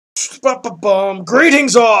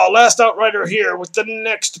Greetings all! Last Outrider here with the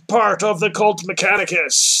next part of the Cult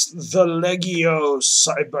Mechanicus, the LEGIO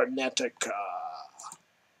CYBERNETICA.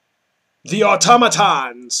 The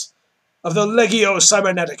automatons of the LEGIO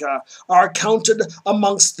CYBERNETICA are counted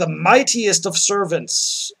amongst the mightiest of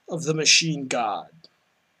servants of the machine god.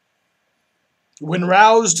 When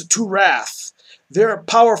roused to wrath, their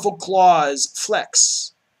powerful claws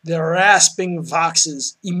flex, their rasping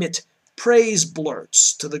voxes emit praise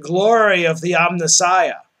blurts to the glory of the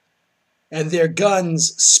Omnissiah, and their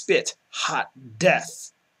guns spit hot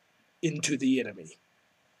death into the enemy.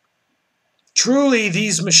 Truly,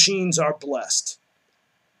 these machines are blessed,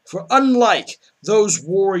 for unlike those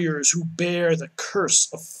warriors who bear the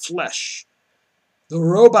curse of flesh, the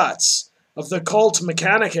robots of the Cult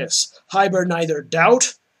Mechanicus harbor neither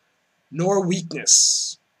doubt nor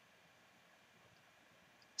weakness.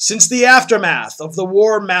 Since the aftermath of the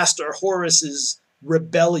War Master Horus's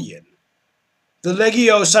rebellion, the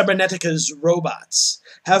LEGIO CYBERNETICA's robots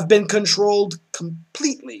have been controlled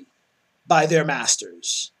completely by their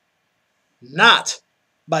masters, not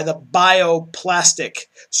by the bioplastic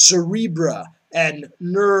cerebra and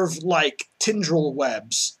nerve-like tendril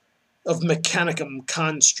webs of Mechanicum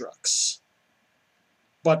constructs,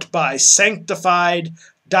 but by sanctified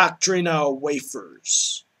Doctrina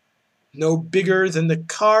wafers, no bigger than the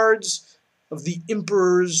cards of the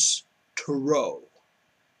Emperor's Tarot.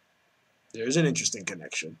 There's an interesting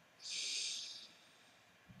connection.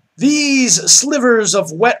 These slivers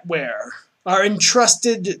of wetware are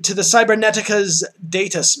entrusted to the Cybernetica's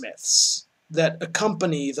datasmiths that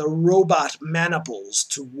accompany the robot maniples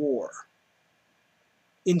to war.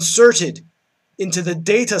 Inserted into the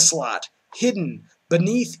data slot hidden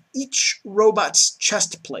beneath each robot's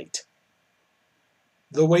chest plate,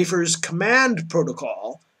 the wafer's command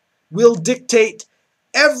protocol will dictate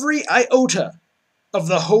every iota of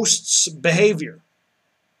the host's behavior,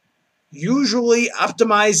 usually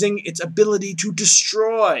optimizing its ability to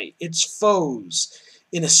destroy its foes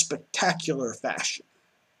in a spectacular fashion.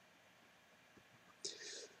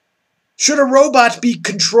 Should a robot be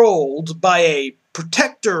controlled by a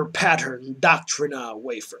protector pattern Doctrina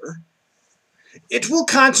wafer, it will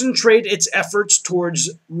concentrate its efforts towards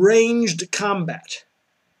ranged combat,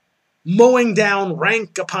 mowing down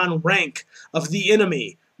rank upon rank of the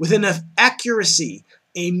enemy with an accuracy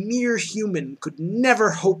a mere human could never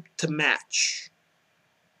hope to match.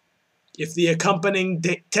 If the accompanying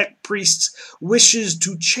tech priest wishes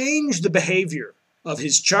to change the behavior of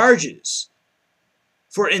his charges,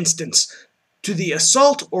 for instance, to the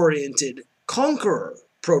assault-oriented Conqueror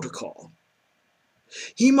protocol,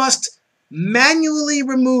 he must manually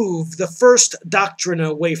remove the first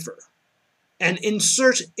Doctrina wafer and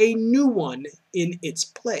insert a new one in its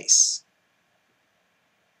place.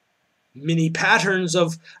 Many patterns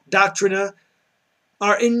of Doctrina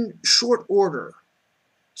are in short order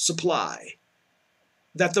supply.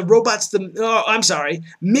 Many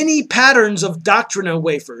patterns of Doctrina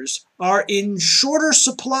wafers are in shorter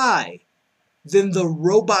supply than the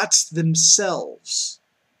robots themselves.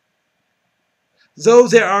 Though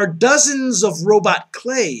there are dozens of robot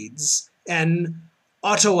clades and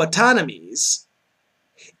auto-autonomies,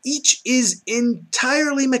 each is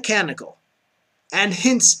entirely mechanical, and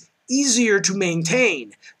hence easier to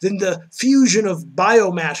maintain than the fusion of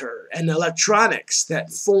biomatter and electronics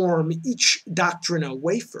that form each Doctrina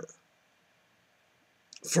wafer.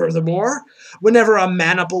 Furthermore, whenever a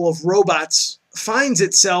maniple of robots finds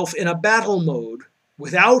itself in a battle mode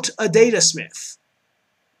without a datasmith,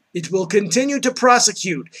 it will continue to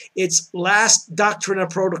prosecute its last Doctrina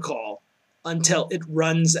protocol until it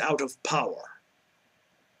runs out of power,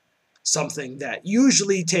 something that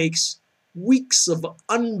usually takes weeks of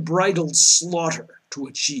unbridled slaughter to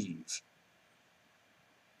achieve.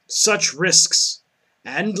 Such risks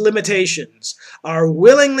and limitations are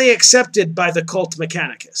willingly accepted by the Cult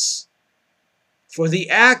Mechanicus, for the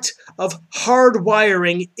act of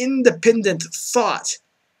hardwiring independent thought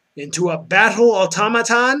into a battle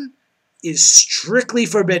automaton is strictly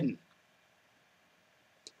forbidden.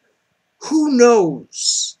 Who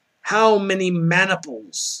knows how many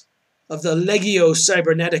maniples of the LEGIO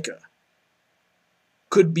CYBERNETICA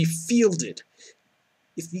could be fielded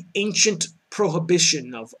if the ancient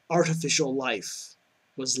prohibition of artificial life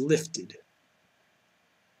was lifted.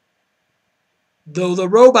 Though the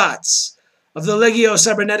robots of the LEGIO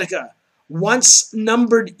CYBERNETICA once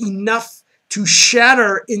numbered enough to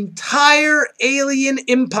shatter entire alien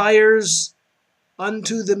empires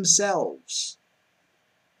unto themselves,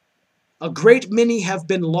 a great many have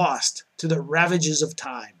been lost to the ravages of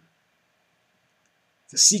time.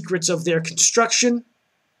 The secrets of their construction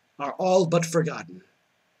are all but forgotten.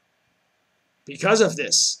 Because of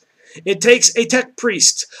this, it takes a tech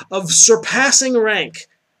priest of surpassing rank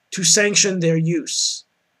to sanction their use,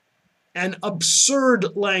 and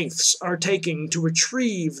absurd lengths are taken to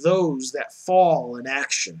retrieve those that fall in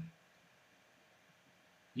action.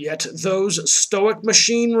 Yet those stoic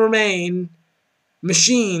machines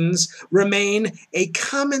remain a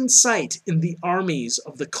common sight in the armies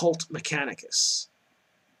of the cult Mecanicus.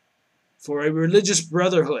 For a religious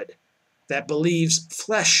brotherhood that believes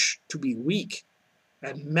flesh to be weak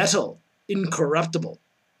and metal incorruptible,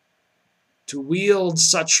 to wield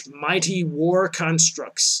such mighty war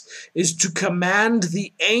constructs is to command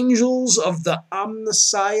the angels of the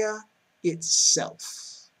Omnissiah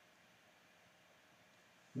itself.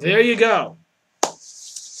 There you go.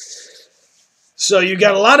 So you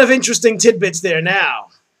got a lot of interesting tidbits there now.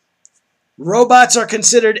 Robots are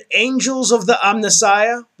considered angels of the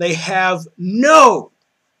Omnissiah. They have no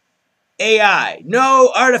AI,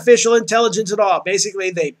 no artificial intelligence at all.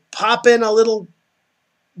 Basically, they pop in a little,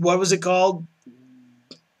 what was it called?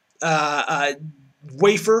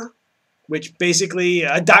 Wafer, which basically,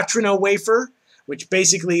 a doctrina wafer, which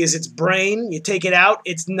basically is its brain. You take it out,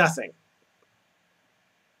 it's nothing.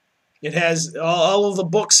 It has all of the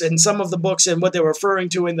books, and some of the books, and what they're referring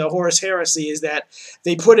to in the Horus Heresy is that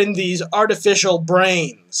they put in these artificial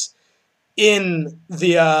brains in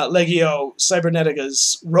the LEGIO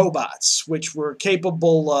Cybernetica's robots, which were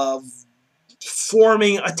capable of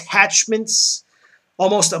forming attachments,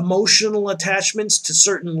 almost emotional attachments to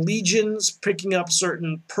certain legions, picking up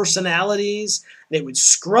certain personalities. They would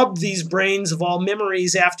scrub these brains of all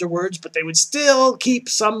memories afterwards, but they would still keep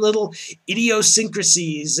some little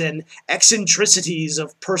idiosyncrasies and eccentricities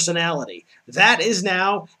of personality. That is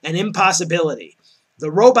now an impossibility.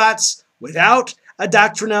 The robots, without a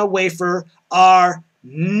doctrina wafer, are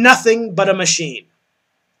nothing but a machine,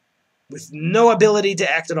 with no ability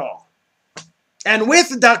to act at all. And with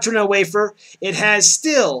the doctrina wafer, it has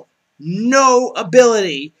still no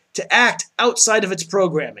ability to act outside of its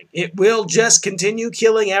programming. It will just continue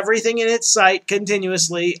killing everything in its sight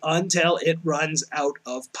continuously until it runs out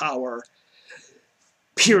of power.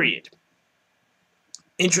 Period.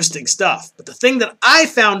 Interesting stuff. But the thing that I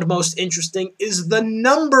found most interesting is the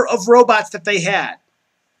number of robots that they had.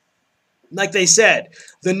 Like they said,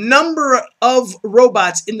 the number of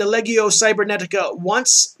robots in the LEGIO Cybernetica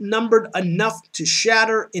once numbered enough to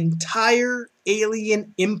shatter entire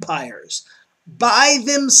alien empires by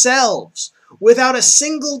themselves, without a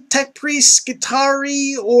single tech priest,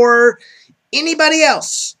 Skitarii, or anybody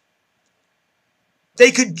else.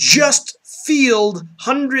 They could just field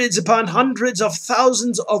hundreds upon hundreds of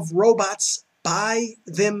thousands of robots by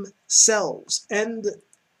themselves. And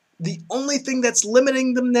the only thing that's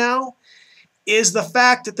limiting them now is the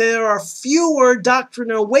fact that there are fewer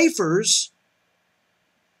doctrina wafers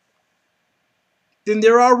than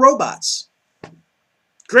there are robots.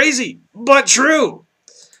 Crazy, but true.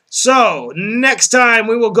 So, next time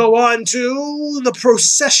we will go on to the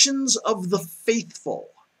processions of the faithful.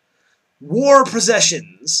 War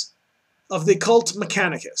processions of the cult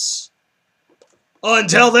Mecanicus.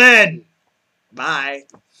 Until then, bye.